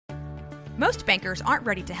Most bankers aren't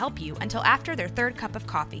ready to help you until after their third cup of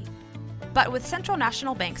coffee. But with Central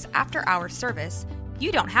National Bank's after-hours service,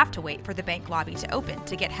 you don't have to wait for the bank lobby to open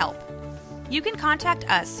to get help. You can contact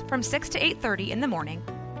us from 6 to 8:30 in the morning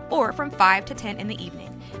or from 5 to 10 in the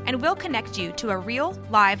evening, and we'll connect you to a real,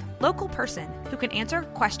 live, local person who can answer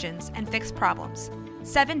questions and fix problems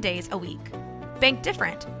 7 days a week. Bank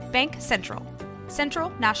different. Bank Central. Central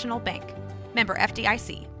National Bank. Member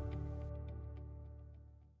FDIC.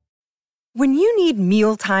 When you need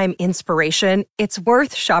mealtime inspiration, it's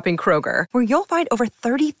worth shopping Kroger, where you'll find over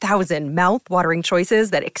 30,000 mouth-watering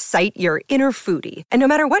choices that excite your inner foodie. And no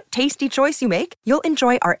matter what tasty choice you make, you'll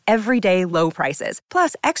enjoy our everyday low prices,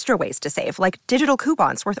 plus extra ways to save, like digital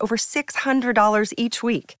coupons worth over $600 each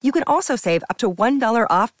week. You can also save up to $1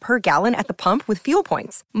 off per gallon at the pump with fuel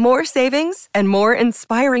points. More savings and more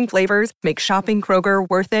inspiring flavors make shopping Kroger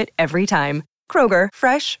worth it every time. Kroger,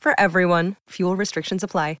 fresh for everyone. Fuel restrictions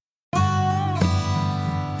apply.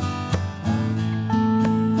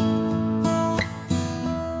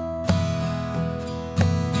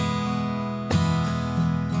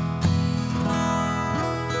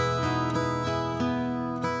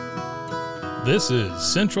 This is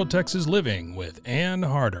Central Texas Living with Ann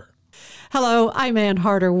Harder. Hello, I'm Ann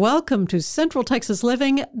Harder. Welcome to Central Texas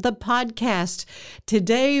Living, the podcast.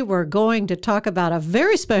 Today we're going to talk about a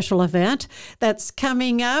very special event that's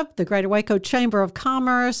coming up, the Greater Waco Chamber of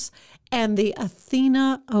Commerce and the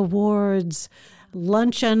Athena Awards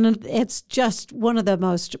luncheon. It's just one of the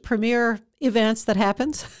most premier events that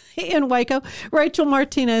happens in Waco. Rachel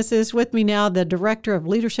Martinez is with me now, the Director of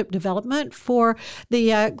Leadership Development for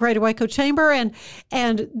the Greater Waco Chamber.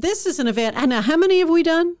 And this is an event. And now, how many have we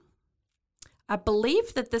done? I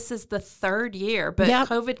believe that this is the third year, but Yep.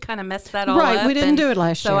 COVID kind of messed that all up. Right, we didn't do it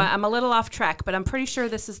last year. So I'm a little off track, but I'm pretty sure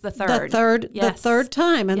this is the third. The third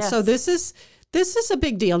time. And so Yes. this is a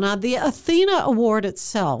big deal. Now, the Athena Award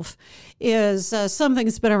itself is something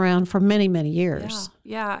that's been around for many, many years.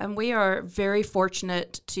 Yeah, and we are very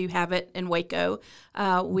fortunate to have it in Waco.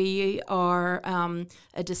 We are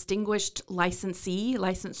a distinguished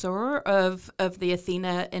licensor of the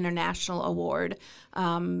Athena International Award.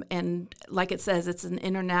 And like it says, it's an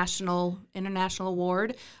international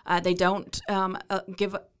award. They don't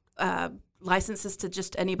give licenses to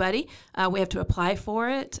just anybody. We have to apply for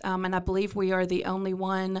it, and I believe we are the only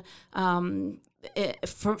one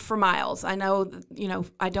for miles. I know,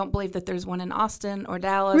 I don't believe that there's one in Austin or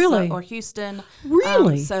Dallas Really? or Houston.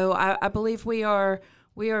 Really? So I believe we are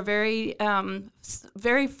very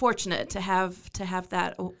very fortunate to have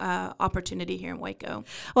that opportunity here in Waco.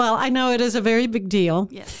 Well, I know it is a very big deal.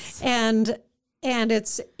 Yes. And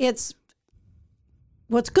it's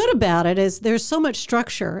what's good about it is there's so much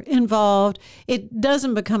structure involved. It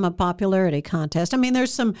doesn't become a popularity contest. I mean,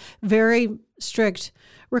 there's some very strict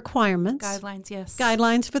requirements.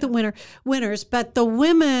 Guidelines For the winners. But the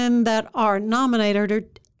women that are nominated are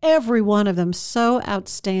every one of them so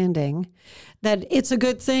outstanding that it's a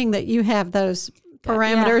good thing that you have those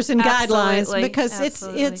parameters and guidelines, absolutely, because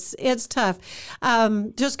absolutely. it's tough.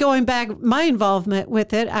 Just going back, my involvement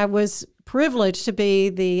with it, I was privileged to be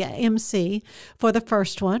the MC for the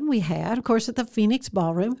first one we had, of course, at the Phoenix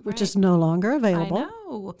Ballroom, which is no longer available. I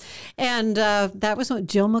know. And that was when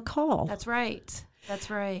Jill McCall That's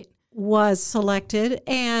right. was selected.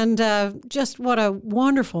 And just what a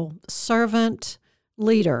wonderful servant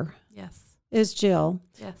leader Yes. is Jill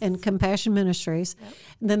Yes. in Compassion Ministries. Yep.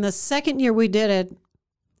 And then the second year we did it,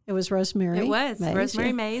 it was Rosemary. It was Mays, Rosemary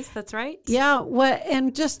yeah. Mays. That's right. Yeah,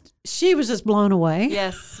 and she was just blown away.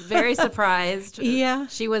 Yes, very surprised. Yeah.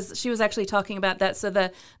 She was actually talking about that. So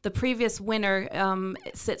the previous winner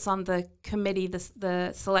sits on the committee,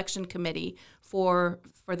 the selection committee for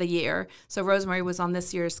the year. So Rosemary was on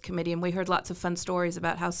this year's committee, and we heard lots of fun stories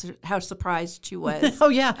about how surprised she was. Oh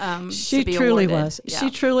yeah, she to be truly awarded. was. Yeah.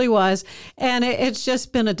 She truly was, and it's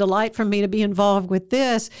just been a delight for me to be involved with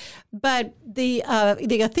this. But the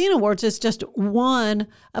Athena Awards is just one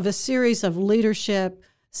of a series of leadership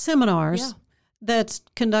seminars that's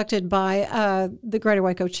conducted by the Greater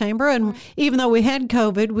Waco Chamber. And even though we had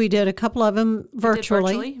COVID, we did a couple of them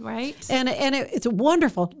virtually. Right? And it's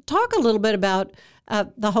wonderful. Talk a little bit about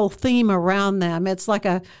the whole theme around them. It's like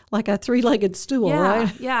a three-legged stool,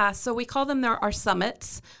 right? Yeah. So we call them our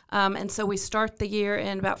summits. And so we start the year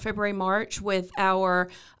in about February, March with our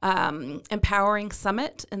Empowering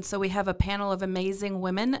Summit. And so we have a panel of amazing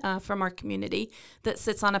women from our community that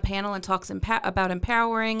sits on a panel and talks about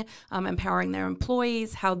empowering their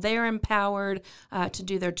employees, how they're empowered to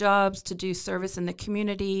do their jobs, to do service in the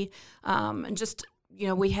community, and just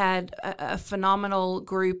we had a phenomenal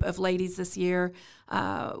group of ladies this year.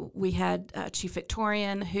 We had Chief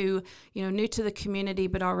Victorian, who, new to the community,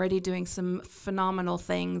 but already doing some phenomenal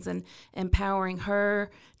things and empowering her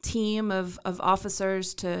team of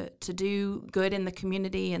officers to do good in the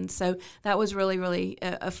community. And so that was really, really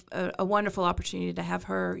a wonderful opportunity to have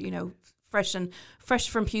her, fresh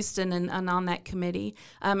from Houston and on that committee.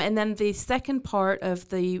 And then the second part of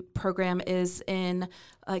the program is in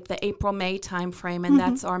like the April-May timeframe, and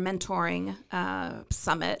that's our mentoring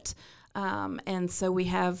summit. And so we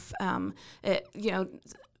have,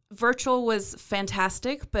 virtual was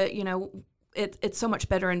fantastic, but, it's so much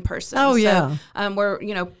better in person. Oh, yeah. So, we're,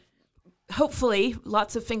 hopefully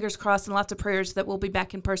lots of fingers crossed and lots of prayers that we'll be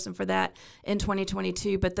back in person for that in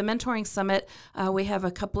 2022. But the Mentoring Summit, we have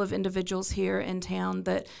a couple of individuals here in town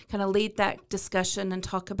that kind of lead that discussion and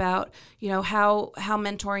talk about, how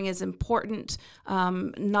mentoring is important,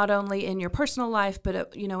 not only in your personal life,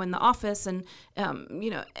 but, in the office and,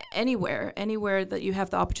 anywhere that you have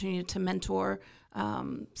the opportunity to mentor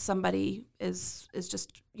somebody is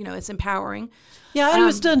just, it's empowering. Yeah, and it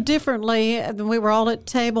was done differently. We were all at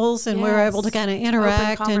tables, and we were able to kind of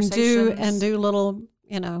interact and do little,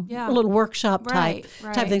 little workshop type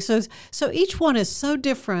thing. So each one is so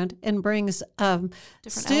different and brings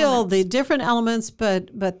the different elements,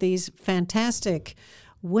 but these fantastic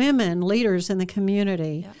women leaders in the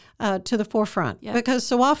community to the forefront, because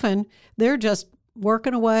so often they're just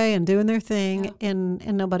working away and doing their thing,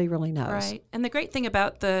 and nobody really knows. Right. And the great thing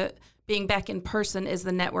about being back in person is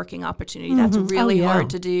the networking opportunity. That's really hard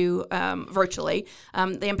to do virtually.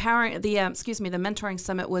 The Mentoring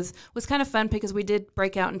Summit was kind of fun because we did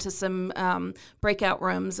break out into some breakout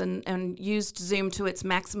rooms and used Zoom to its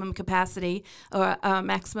maximum capacity or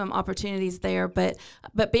maximum opportunities there. But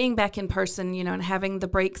being back in person, and having the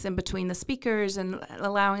breaks in between the speakers and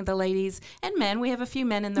allowing the ladies and men, we have a few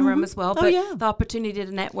men in the room as well, but the opportunity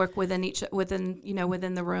to network within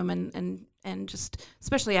the room and just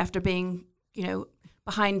especially after being,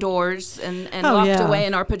 behind doors and locked away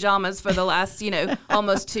in our pajamas for the last,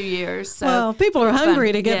 almost 2 years. So well, people are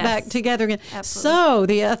hungry to get back together again. Absolutely. So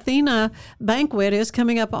the Athena banquet is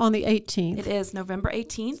coming up on the 18th. It is November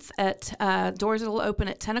 18th at doors will open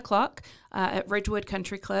at 10 o'clock. At Ridgewood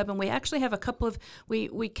Country Club, and we actually have a couple of.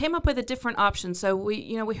 We came up with a different option. So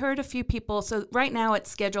we heard a few people. So right now it's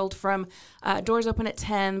scheduled from doors open at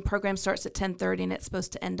 10. Program starts at 10:30, and it's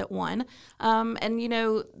supposed to end at 1.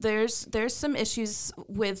 And there's some issues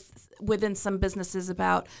within some businesses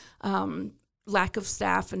about. Lack of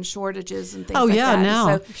staff and shortages and things like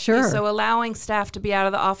that. So allowing staff to be out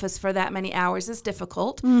of the office for that many hours is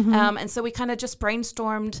difficult. And so we kind of just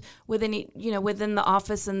brainstormed within the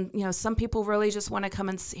office, and some people really just want to come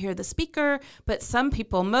and hear the speaker, but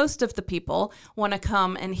most of the people want to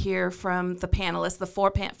come and hear from the panelists, the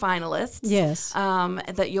 4 finalists. Yes.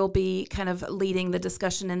 That you'll be kind of leading the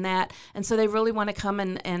discussion in that, and so they really want to come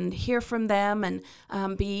and hear from them and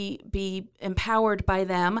be empowered by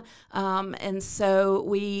them. And so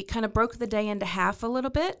we kind of broke the day into half a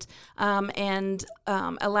little bit, and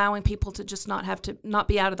allowing people to just not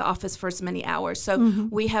be out of the office for as many hours. So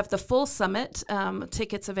we have the full summit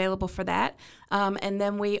tickets available for that. And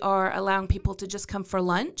then we are allowing people to just come for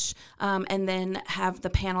lunch, and then have the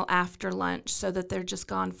panel after lunch, so that they're just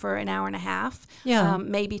gone for an hour and a half,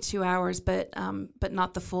 maybe 2 hours, but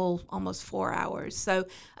not the full almost 4 hours. So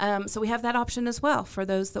we have that option as well for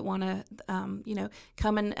those that want to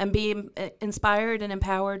come and be inspired and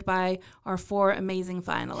empowered by our 4 amazing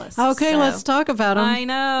finalists. Okay, let's talk about them. I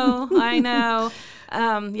know.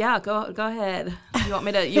 Go ahead. You want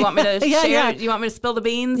me to share? Yeah. You want me to spill the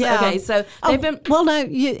beans? Yeah. Okay, so they've been. Well, no,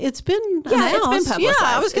 it's been announced. It's been publicized. Yeah,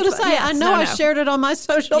 I was going to say, I know I shared it on my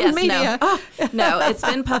social media. No, it's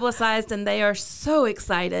been publicized, and they are so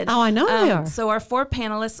excited. Oh, I know they are. So our 4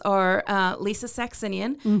 panelists are Lisa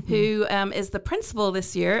Saxenian, who is the principal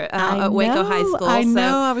this year at Waco High School. I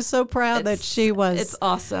know. I was so proud that she was. It's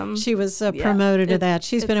awesome. She was promoted to that.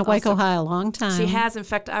 She's been at Waco High a long time. She has. In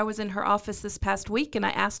fact, I was in her office this past week, and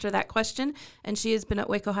I asked her that question, and she has been at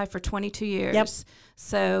Waco High for 22 years. Yep.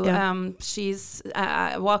 So she's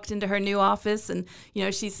walked into her new office, and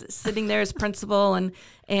she's sitting there as principal, and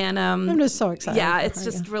I'm just so excited. Yeah, it's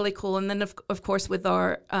just really cool. And then of course with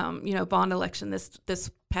our bond election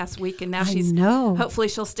this past week, and now hopefully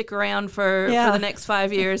she'll stick around for the next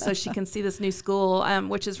 5 years so she can see this new school,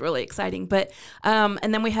 which is really exciting. But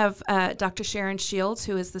and then we have Dr. Sharon Shields,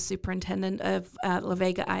 who is the superintendent of La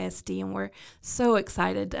Vega ISD, and we're so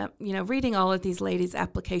excited, reading all of these ladies'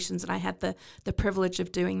 applications, and I had the privilege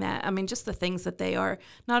of doing that. I mean, just the things that they are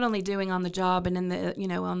not only doing on the job and in the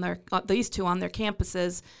on these two on their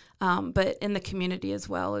campuses, but in the community as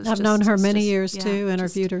well. I've known her many years too,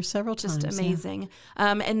 interviewed her several times. Just amazing.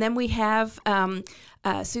 And then we have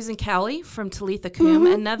Susan Cowley from Talitha Coombe,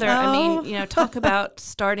 another, talk about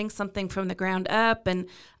starting something from the ground up, and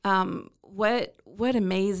what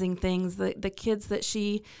amazing things, the kids that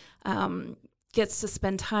she gets to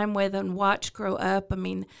spend time with and watch grow up. I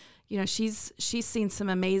mean, she's seen some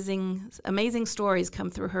amazing stories come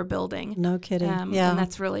through her building. No kidding. And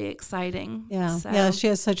that's really exciting. Yeah. So, yeah. She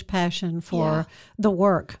has such passion for the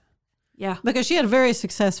work. Yeah. Because she had a very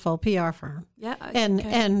successful PR firm. Yeah.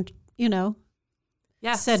 And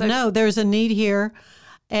said, so no, there's a need here,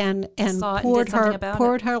 and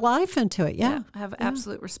poured her life into it. Yeah. I have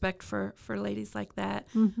absolute respect for ladies like that,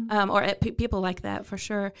 or people like that for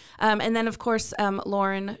sure. And then, of course,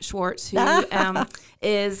 Lauren Schwartz, who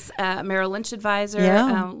is Merrill Lynch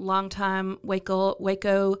advisor, longtime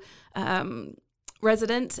Waco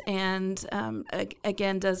resident, and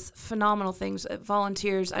again does phenomenal things.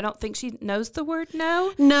 Volunteers. I don't think she knows the word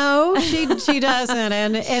no. No, she doesn't.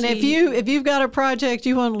 And if you've got a project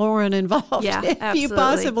you want Lauren involved, if you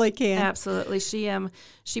possibly can. Absolutely.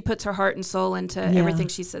 She puts her heart and soul into everything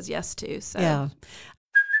she says yes to. So. Yeah.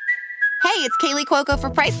 Hey, it's Kaylee Cuoco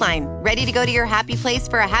for Priceline. Ready to go to your happy place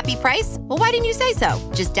for a happy price? Well, why didn't you say so?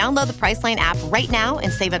 Just download the Priceline app right now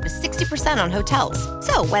and save up to 60% on hotels.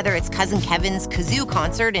 So whether it's Cousin Kevin's Kazoo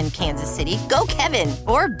Concert in Kansas City, go Kevin,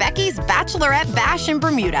 or Becky's Bachelorette Bash in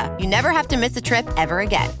Bermuda, you never have to miss a trip ever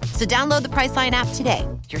again. So download the Priceline app today.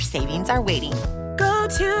 Your savings are waiting. Go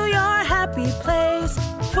to your happy place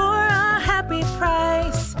for a happy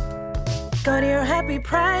price. Go to your happy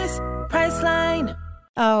price, Priceline.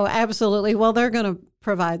 Oh, absolutely. Well, they're going to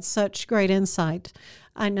provide such great insight,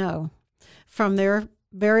 I know, from their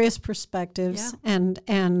various perspectives and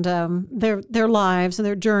their lives and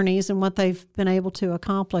their journeys and what they've been able to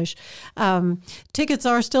accomplish. Tickets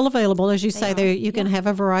are still available, as you say. You can have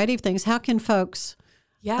a variety of things. How can folks?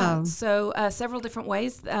 So several different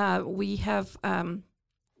ways. We have. On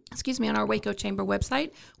our Waco Chamber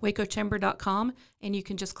website, wacochamber.com, and you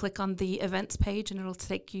can just click on the events page, and it'll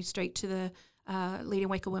take you straight to the Leading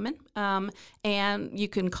Waco Women. And you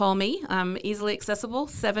can call me. I'm easily accessible,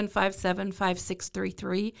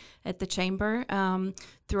 757-5633 at the Chamber.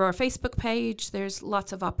 Through our Facebook page, there's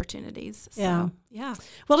lots of opportunities. So, yeah.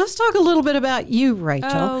 Well, let's talk a little bit about you,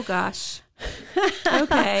 Rachel. Oh, gosh.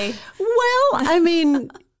 Okay. Well, I mean...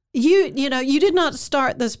 You did not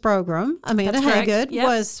start this program. Amanda Haygood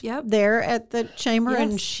was there at the Chamber,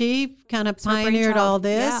 and she kind of pioneered all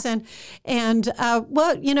this. And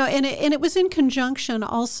it was in conjunction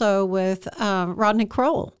also with Rodney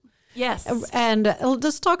Kroll. Yes. And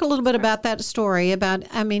let's talk a little bit about that story. He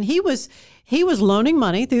was loaning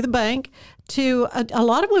money through the bank to a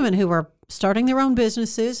lot of women who were starting their own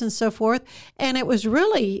businesses and so forth. And it was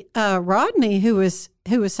really Rodney who was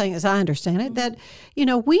saying, as I understand it, that,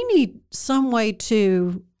 we need some way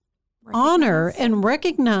to honor and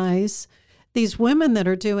recognize these women that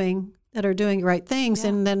are doing great things.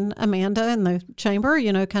 And then Amanda and the Chamber,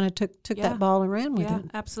 kind of took that ball and ran with it.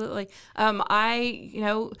 Absolutely. I,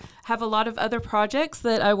 have a lot of other projects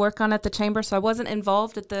that I work on at the Chamber, so I wasn't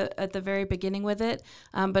involved at the very beginning with it,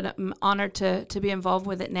 but I'm honored to be involved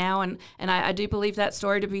with it now. And I do believe that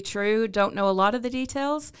story to be true. Don't know a lot of the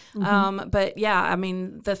details, but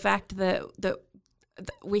the fact that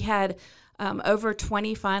we had over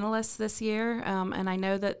 20 finalists this year, and I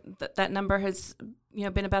know that number has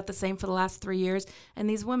been about the same for the last 3 years. And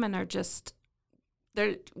these women are just,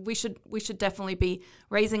 we should definitely be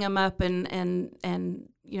raising them up and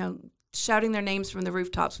shouting their names from the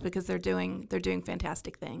rooftops, because they're doing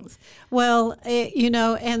fantastic things. Well,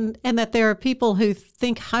 and that there are people who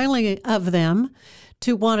think highly of them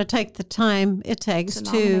to want to take the time it takes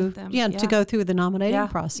to go through the nominating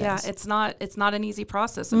process. Yeah, it's not an easy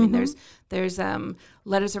process. I mean, there's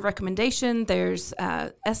letters of recommendation, there's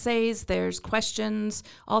essays, there's questions,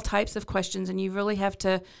 all types of questions, and you really have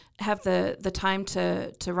to have the time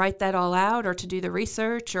to write that all out, or to do the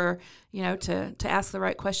research, or to ask the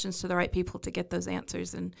right questions to the right people to get those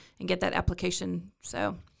answers and get that application.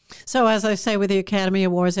 So as I say with the Academy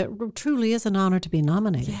Awards, it truly is an honor to be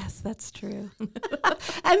nominated. Yes, that's true.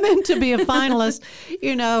 And then to be a finalist,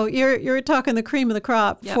 you're talking the cream of the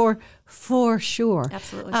crop for sure.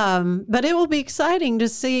 Absolutely. But it will be exciting to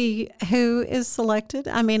see who is selected.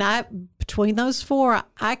 I mean, between those four,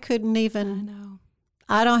 I couldn't even. I know.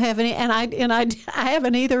 I don't have any, and I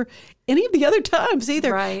haven't either any of the other times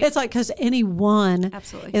either. Right. It's like, because any one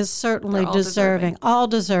is certainly all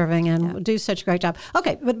deserving, and do such a great job.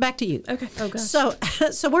 Okay, but back to you. Okay. Oh gosh. So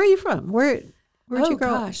where are you from? Where'd you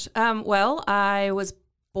grow up? Well, I was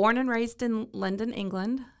born and raised in London,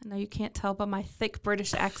 England. I know you can't tell by my thick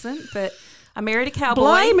British accent, but I married a cowboy.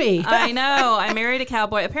 Blimey. I know. I married a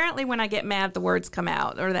cowboy. Apparently, when I get mad, the words come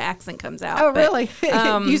out or the accent comes out. Oh, but, really?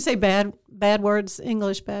 You say bad words,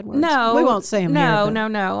 English bad words? No, we won't say them here.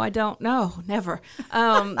 No. I don't. No, never.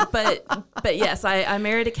 But yes, I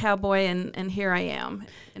married a cowboy, and here I am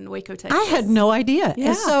in Waco, Texas. I had no idea. Yeah.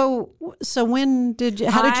 And so when did you?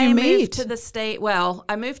 How did you meet? I moved to the state. Well,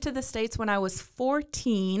 I moved to the States when I was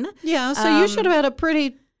 14. Yeah. So you should have had a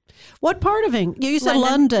pretty. What part of England? You said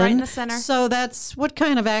London, right in the center. So that's what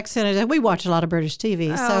kind of accent is it? We watch a lot of British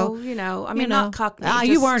TV. Oh, so not Cockney.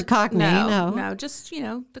 You weren't Cockney. No, just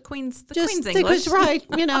the Queen's Queen's English. Right.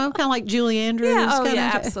 Kind of like Julie Andrews.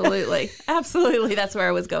 Absolutely, absolutely. That's where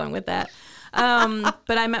I was going with that.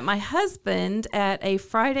 But I met my husband at a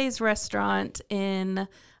Fridays restaurant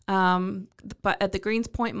at the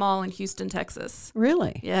Greenspoint Mall in Houston, Texas.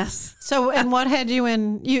 Really? Yes. So, and what had you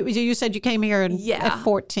in? You said you came here at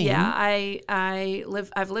 14. Yeah,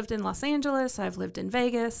 I've lived in Los Angeles. I've lived in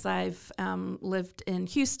Vegas. I've lived in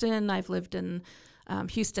Houston. I've lived in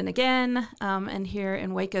Houston again, and here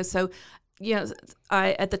in Waco. So,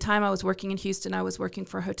 at the time I was working in Houston, I was working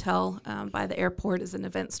for a hotel by the airport as an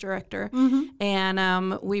events director. Mm-hmm.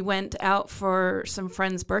 And we went out for some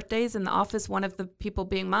friends' birthdays in the office, one of the people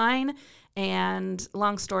being mine. And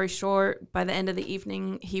long story short, by the end of the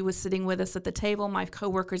evening, he was sitting with us at the table. My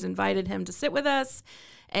coworkers invited him to sit with us.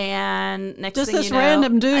 And next thing you know... Just this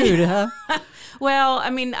random dude, huh? Well,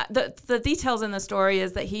 I mean, the details in the story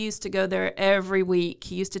is that he used to go there every week.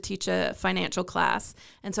 He used to teach a financial class.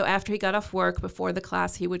 And so after he got off work, before the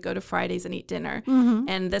class, he would go to Fridays and eat dinner. Mm-hmm.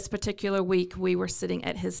 And this particular week, we were sitting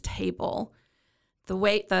at his table.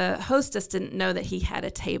 The hostess didn't know that he had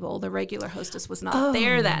a table. The regular hostess was not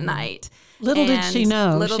there that night. Little did she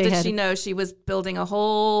know she was building a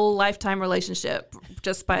whole lifetime relationship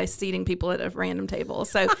just by seating people at a random table.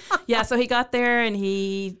 So, so he got there and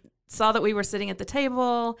he saw that we were sitting at the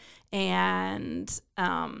table, and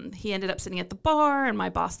he ended up sitting at the bar, and my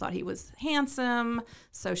boss thought he was handsome,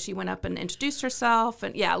 so she went up and introduced herself,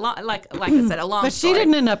 and like I said, a long but story. She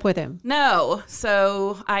didn't end up with him. No,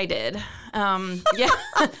 so I did. No,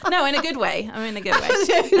 in a good way. I mean, in a good way.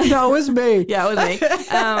 No, it was me. Yeah, it was me.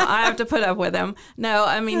 I have to put up with him. No,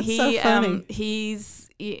 I mean,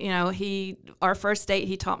 our first date,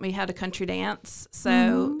 he taught me how to country dance,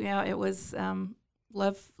 so it was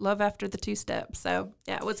love after the two steps. So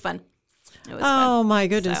it was fun. Oh my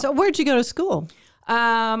goodness! So where'd you go to school?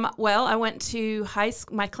 Well, I went to high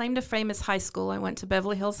school. My claim to fame is high school. I went to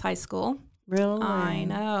Beverly Hills High School. Really? I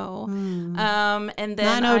know. And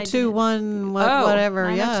then 9021 whatever.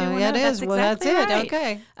 Yeah, it is. That's well, that's it. Right.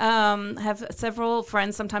 Okay. Have several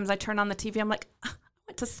friends. Sometimes I turn on the TV. I'm like, I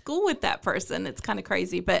went to school with that person. It's kind of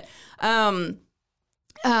crazy, but and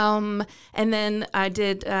then I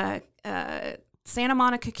did Santa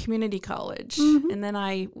Monica Community College, and then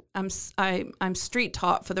I'm street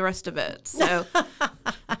taught for the rest of it. So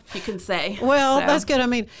you can say. Well, that's good. I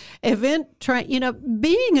mean, being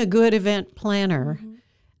a good event planner,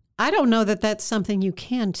 I don't know that that's something you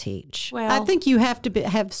can teach. Well, I think you have to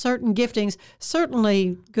have certain giftings,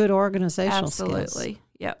 certainly good organizational skills. Absolutely.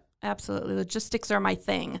 Yep. Absolutely. Logistics are my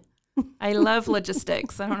thing. I love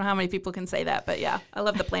logistics. I don't know how many people can say that, but yeah, I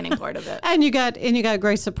love the planning part of it. And you got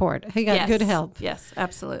great support. You got good help. Yes,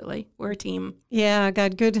 absolutely. We're a team. Yeah, I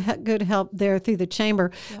got good help there through the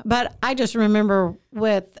chamber. Yep. But I just remember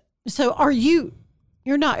you're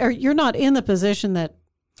not in the position that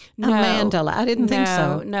Amanda. I didn't think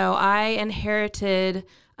so. No, I inherited.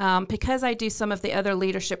 Because I do some of the other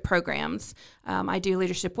leadership programs. I do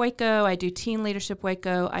Leadership Waco. I do Teen Leadership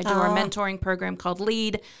Waco. I do our mentoring program called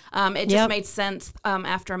LEAD. It just made sense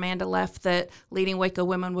after Amanda left that Leading Waco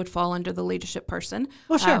Women would fall under the leadership person,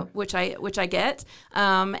 which I get.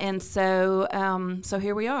 And so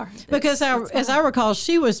here we are. Because as I recall,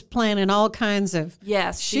 she was planning all kinds of.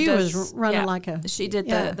 Yes, she was running like a. She did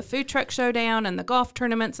the food truck showdown and the golf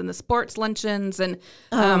tournaments and the sports luncheons and.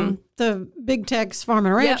 The Big Tex Farm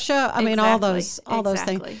and Ranch show. I mean, all those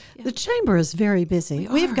things. Yeah. The chamber is very busy.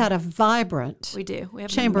 We've got a vibrant. We do. We have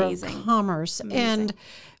Chamber of Commerce, and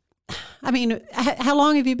I mean, how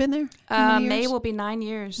long have you been there? May will be 9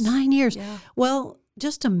 years. 9 years. Yeah. Well,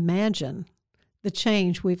 just imagine the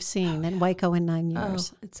change we've seen in Waco in 9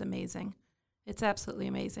 years. Oh, it's amazing. It's absolutely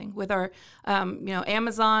amazing. With our,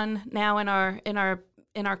 Amazon now in our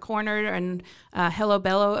corner, and Hello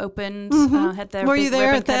Bello opened. Had their Were you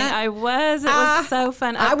there at that? I was. It was so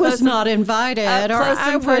fun. I was not invited. Close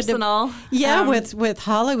and personal. With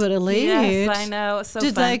Hollywood Elite. Yes, I know. So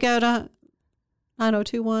did fun. they go to?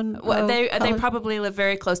 9021? Well, they probably live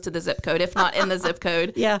very close to the zip code, if not in the zip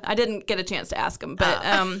code. Yeah. I didn't get a chance to ask them,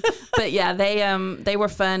 but yeah, they were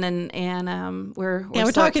fun and we're we're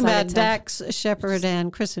so talking about excited Dax Shepard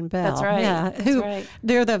and Kristen Bell. That's right. Yeah, That's right.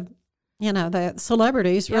 they're the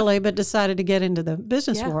celebrities really, but decided to get into the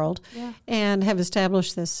business world and have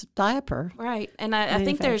established this diaper. Right, and I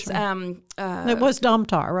think there's it was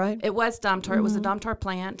Domtar, right? It was Domtar. It was a Domtar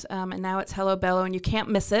plant, and now it's Hello Bello, and you can't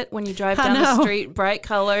miss it when you drive down the street. Bright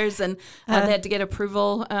colors, and they had to get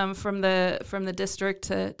approval from the district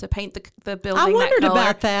to paint the building. I wondered that color.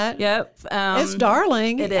 about that. Yep, it's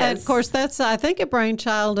darling. It is. And of course, that's I think a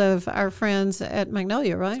brainchild of our friends at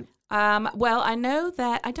Magnolia, right? Well, I know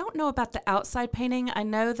that I don't know about the outside painting. I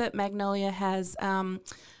know that Magnolia has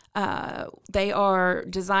they are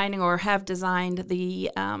designing or have designed the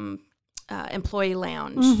employee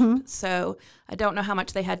lounge. So I don't know how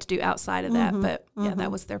much they had to do outside of that, but yeah, that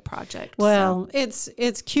was their project. Well,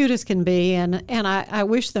 it's cute as can be, and I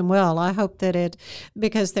wish them well. I hope that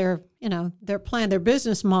because their plan, their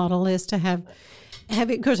business model is to have it,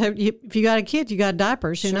 because if you got a kid, you got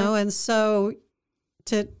diapers, you know, and so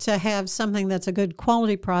to have something that's a good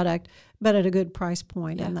quality product, but at a good price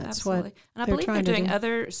point, and that's absolutely. what. And I believe they're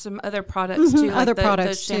doing some other products too, like other the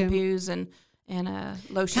products shampoos and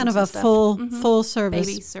lotions, kind of and a stuff. full service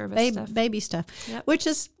baby service stuff. baby stuff, Yep. which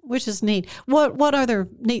is neat. What other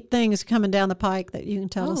neat things coming down the pike that you can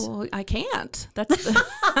tell us? Oh, I can't. That's the,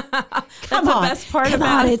 Come the on, best part come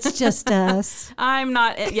about on, it. it's just us. I'm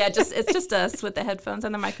not. Yeah, it's just us with the headphones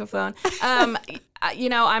and the microphone.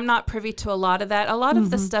 I'm not privy to a lot of that. A lot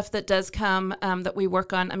of the stuff that does come that we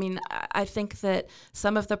work on. I mean, I think that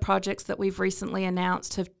some of the projects that we've recently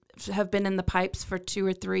announced have been in the pipes for 2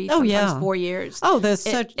 or 3, sometimes 4 years. Oh, there's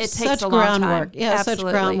it takes such a long groundwork. time. Yeah, Absolutely.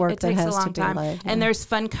 such groundwork it takes that has a long to be time. laid. And there's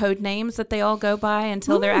fun code names that they all go by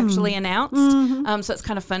until they're actually announced. So it's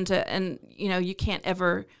kind of fun and you can't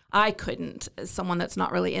ever. I couldn't, as someone that's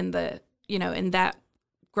not really in the in that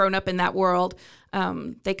grown up in that world.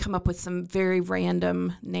 They come up with some very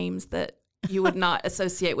random names that you would not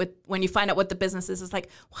associate with when you find out what the business is. It's like,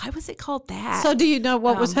 why was it called that? So do you know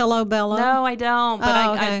what was Hello Bello? No, I don't.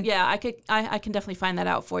 But okay. I can definitely find that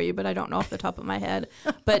out for you, but I don't know off the top of my head.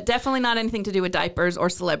 But definitely not anything to do with diapers or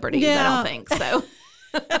celebrities, I don't think. So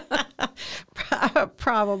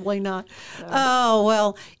probably not. Oh,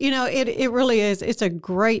 well, it really is. It's a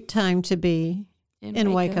great time to be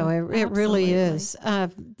in Waco. It really is.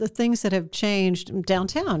 The things that have changed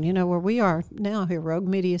downtown, where we are now here, Rogue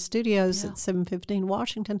Media Studios at 715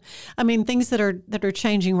 Washington. I mean, things that are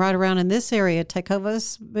changing right around in this area.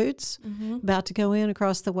 Tecova's Boots, about to go in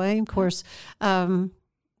across the way. Of course,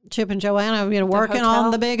 Chip and Joanna, working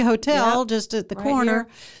on the big hotel just at the corner. Here.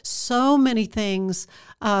 So many things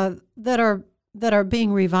that are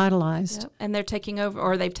being revitalized. Yep. And they're taking over,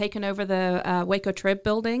 or they've taken over the Waco Trib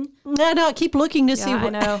building. No, I keep looking to see.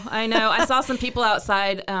 I know. I saw some people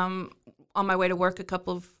outside on my way to work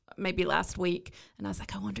maybe last week, and I was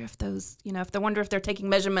like, I wonder if those, if they're taking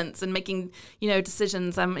measurements and making,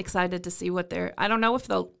 decisions. I'm excited to see I don't know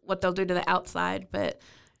what they'll do to the outside, but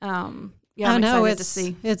yeah, I'm excited to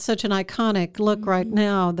see. It's such an iconic look right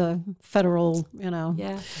now. The federal,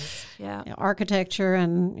 architecture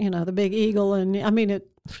and the big eagle, and I mean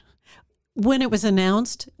when it was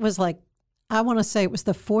announced, it was like, I want to say it was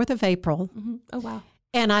the 4th of April. Mm-hmm. Oh wow!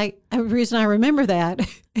 And the reason I remember that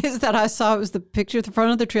is that I saw it was the picture at the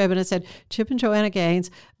front of the Trib, and it said Chip and Joanna Gaines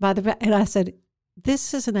and I said,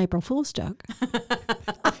 this is an April Fool's joke.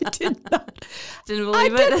 I didn't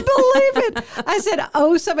believe it. I said,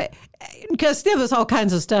 somebody, because there was all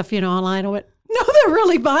kinds of stuff, online. I went, no, they're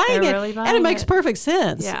really buying it. And it makes perfect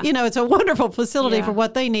sense. Yeah. It's a wonderful facility for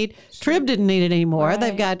what they need. Sure. Trib didn't need it anymore. Right.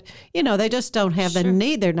 They've got, they just don't have the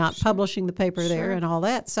need. They're not publishing the paper there and all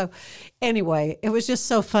that. So anyway, it was just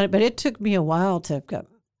so funny. But it took me a while to go,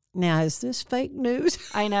 now, is this fake news?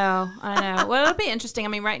 I know. Well, it'll be interesting. I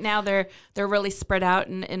mean, right now they're really spread out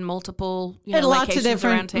in multiple locations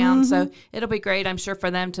around town. So it'll be great, I'm sure,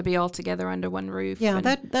 for them to be all together under one roof. Yeah,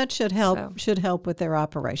 that should help. Should help with their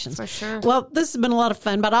operations for sure. Well, this has been a lot of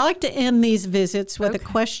fun, but I like to end these visits with a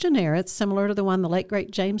questionnaire. It's similar to the one the late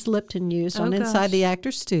great James Lipton used on Inside the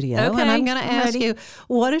Actors Studio. Okay, and I'm going to ask you,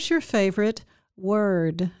 what is your favorite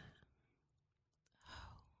word?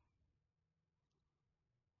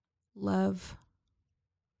 Love.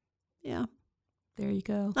 Yeah. There you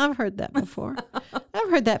go. I've heard that before.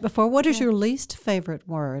 What is your least favorite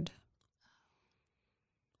word?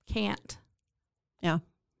 Can't. Yeah.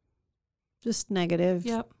 Just negative.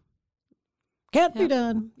 Yep. Can't be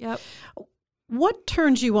done. Yep. What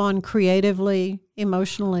turns you on creatively,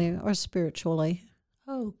 emotionally, or spiritually?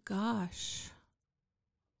 Oh, gosh.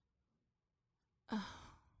 I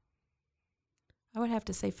would have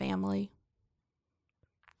to say family.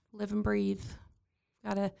 Live and breathe.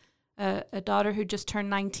 Got a daughter who just turned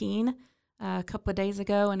 19 a couple of days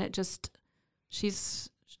ago, and she's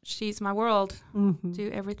my world. Mm-hmm. Do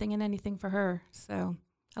everything and anything for her. So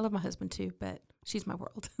I love my husband too, but she's my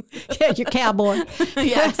world. Yeah, your cowboy.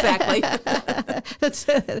 Yeah, exactly. That's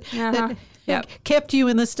Uh-huh. Yep. kept you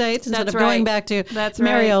in the States instead That's of going right. back to That's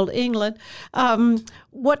merry right. old England.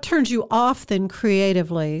 What turns you off then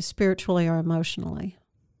creatively, spiritually, or emotionally?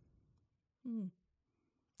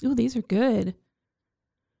 Ooh, these are good.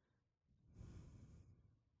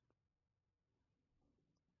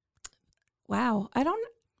 Wow.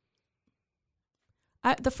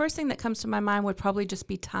 The first thing that comes to my mind would probably just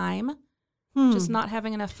be time. Just not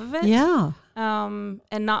having enough of it. Yeah. And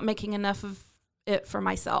not making enough of it for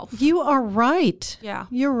myself. You are right. Yeah.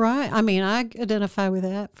 You're right. I mean, I identify with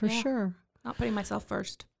that for Yeah. sure. Not putting myself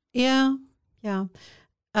first. Yeah. Yeah.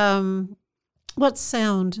 What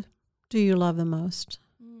sound do you love the most?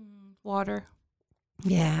 Water.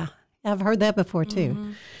 Yeah. I've heard that before too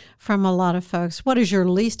Mhm. from a lot of folks. What is your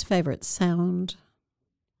least favorite sound?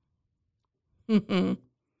 Mhm.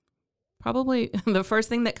 Probably the first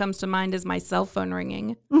thing that comes to mind is my cell phone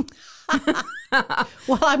ringing.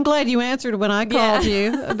 Well, I'm glad you answered when I called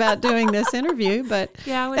you about doing this interview, but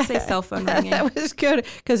Yeah, I would say cell phone ringing. that was good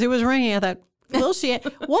because it was ringing. I thought, will she?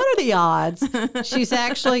 What are the odds she's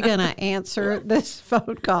actually going to answer this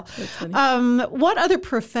phone call? What other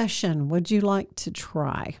profession would you like to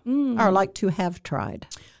try or like to have tried?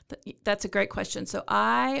 That's a great question. So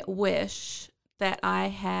I wish that I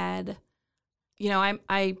had,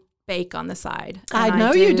 I bake on the side. I and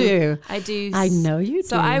know you do. I do. I know you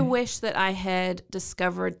So do. I wish that I had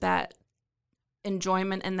discovered that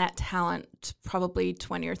enjoyment and that talent probably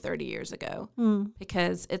 20 or 30 years ago,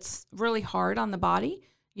 because it's really hard on the body.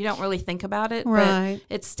 You don't really think about it, Right.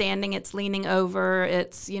 but it's standing, it's leaning over,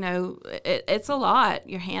 it's, it's a lot.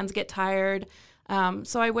 Your hands get tired.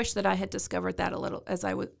 So I wish that I had discovered that a little as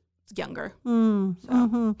I was younger.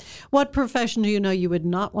 What profession do you know you would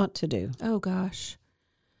not want to do? Oh gosh.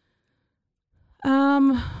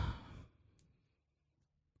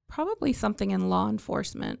 Probably something in law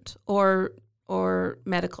enforcement or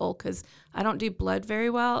medical, because I don't do blood very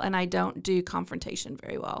well and I don't do confrontation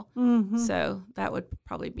very well. So that would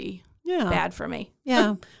probably be bad for me.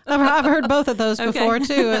 Yeah, I've heard both of those before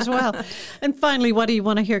too as well. And finally, what do you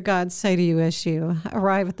want to hear God say to you as you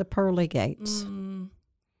arrive at the pearly gates?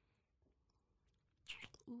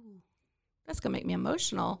 That's gonna make me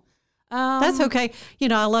emotional. That's okay.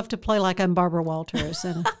 I love to play like I'm Barbara Walters,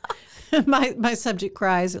 and my subject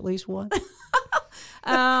cries at least once.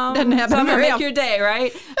 Doesn't happen so I'm gonna very make often. your day,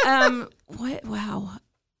 right? What? Wow.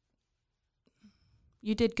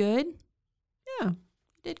 You did good. Yeah. You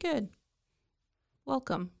did good.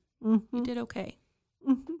 Welcome. Mm-hmm. You did okay.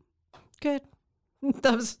 Good.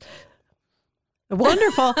 That was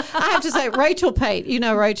wonderful. I have to say, Rachel Pate,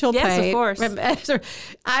 Rachel Yes, Pate. of course.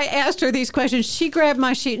 I asked her these questions. She grabbed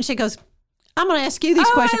my sheet and she goes, I'm going to ask you these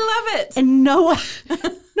questions. I love it. And no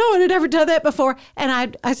one had ever done that before.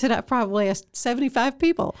 And I said, I probably asked 75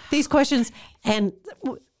 people these questions. And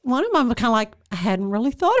one of them was kind of like, I hadn't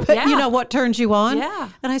really thought of it. Yeah. What turns you on? Yeah.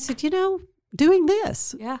 And I said, doing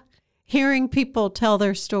this. Yeah. Hearing people tell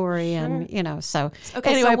their story and, so.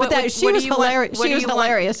 Okay. Anyway, so but she was hilarious. What She was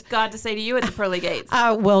hilarious. God to say to you at the pearly gates.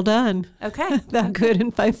 Well done. Okay. Thou good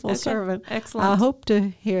and faithful servant. Excellent. I hope to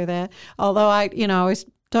hear that. Although I always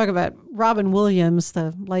talk about Robin Williams,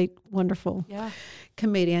 the late wonderful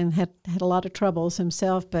comedian, had a lot of troubles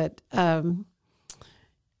himself, but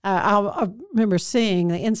I remember seeing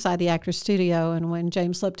the Inside the Actors Studio, and when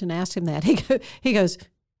James Lipton asked him that, he goes,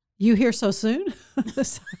 "You here so soon?"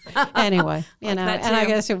 So, anyway, Like that and I too.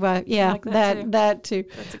 guess Like that too.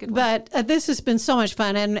 That's a good one. But this has been so much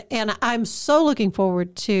fun, and I'm so looking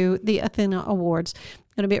forward to the Athena Awards.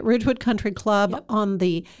 Going to be at Ridgewood Country Club on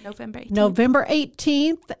the November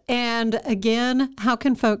 18th. And again, how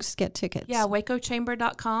can folks get tickets? Yeah,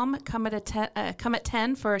 WacoChamber.com. Come at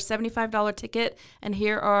 10 for a $75 ticket, and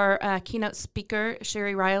hear our keynote speaker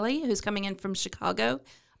Sherry Riley, who's coming in from Chicago.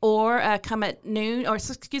 Or come at noon, or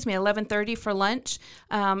 11:30 for lunch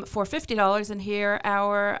for $50, and hear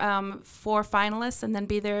our 4 finalists, and then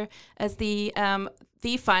be there as the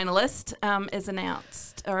finalist is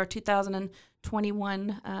announced, or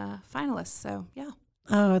 2021 finalists. So yeah.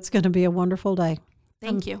 Oh, it's going to be a wonderful day.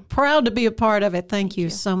 Thank you. Proud to be a part of it. Thank you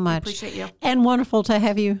so much. Appreciate you. And wonderful to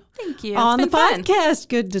have you. Thank you. On the It's been fun. podcast.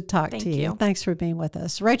 Good to talk Thank to you. you. Thanks for being with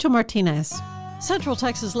us. Rachel Martinez. Central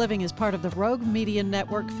Texas Living is part of the Rogue Media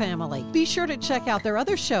Network family. Be sure to check out their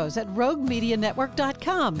other shows at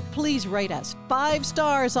roguemedianetwork.com. Please rate us 5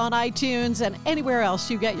 stars on iTunes and anywhere else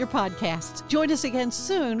you get your podcasts. Join us again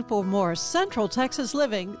soon for more Central Texas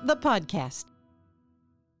Living, the podcast.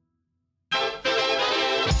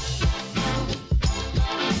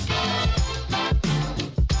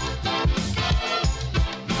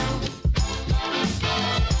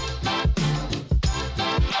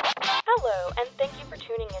 Hello, and thank you for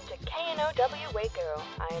tuning into KNOW Waco.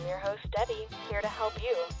 I am your host, Debbie, here to help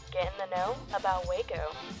you get in the know about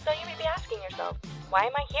Waco. So you may be asking yourself, why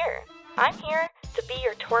am I here? I'm here to be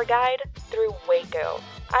your tour guide through Waco.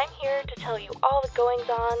 I'm here to tell you all the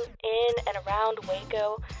goings-on in and around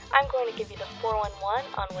Waco. I'm going to give you the 411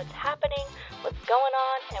 on what's happening, what's going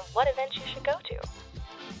on, and what events you should go to.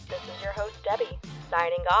 This is your host, Debbie,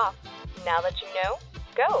 signing off. Now that you know,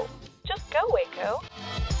 go. Just go, Waco.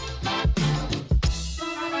 You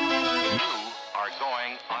are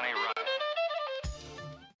going on a run.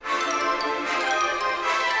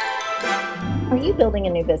 Are you building a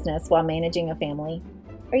new business while managing a family?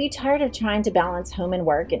 Are you tired of trying to balance home and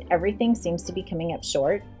work and everything seems to be coming up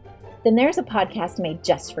short? Then there's a podcast made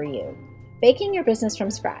just for you. Baking Your Business from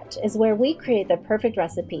Scratch is where we create the perfect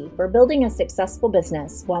recipe for building a successful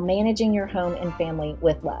business while managing your home and family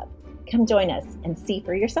with love. Come join us and see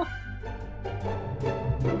for yourself.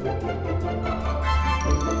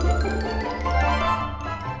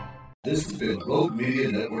 This has been a Rogue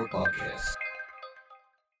Media Network podcast.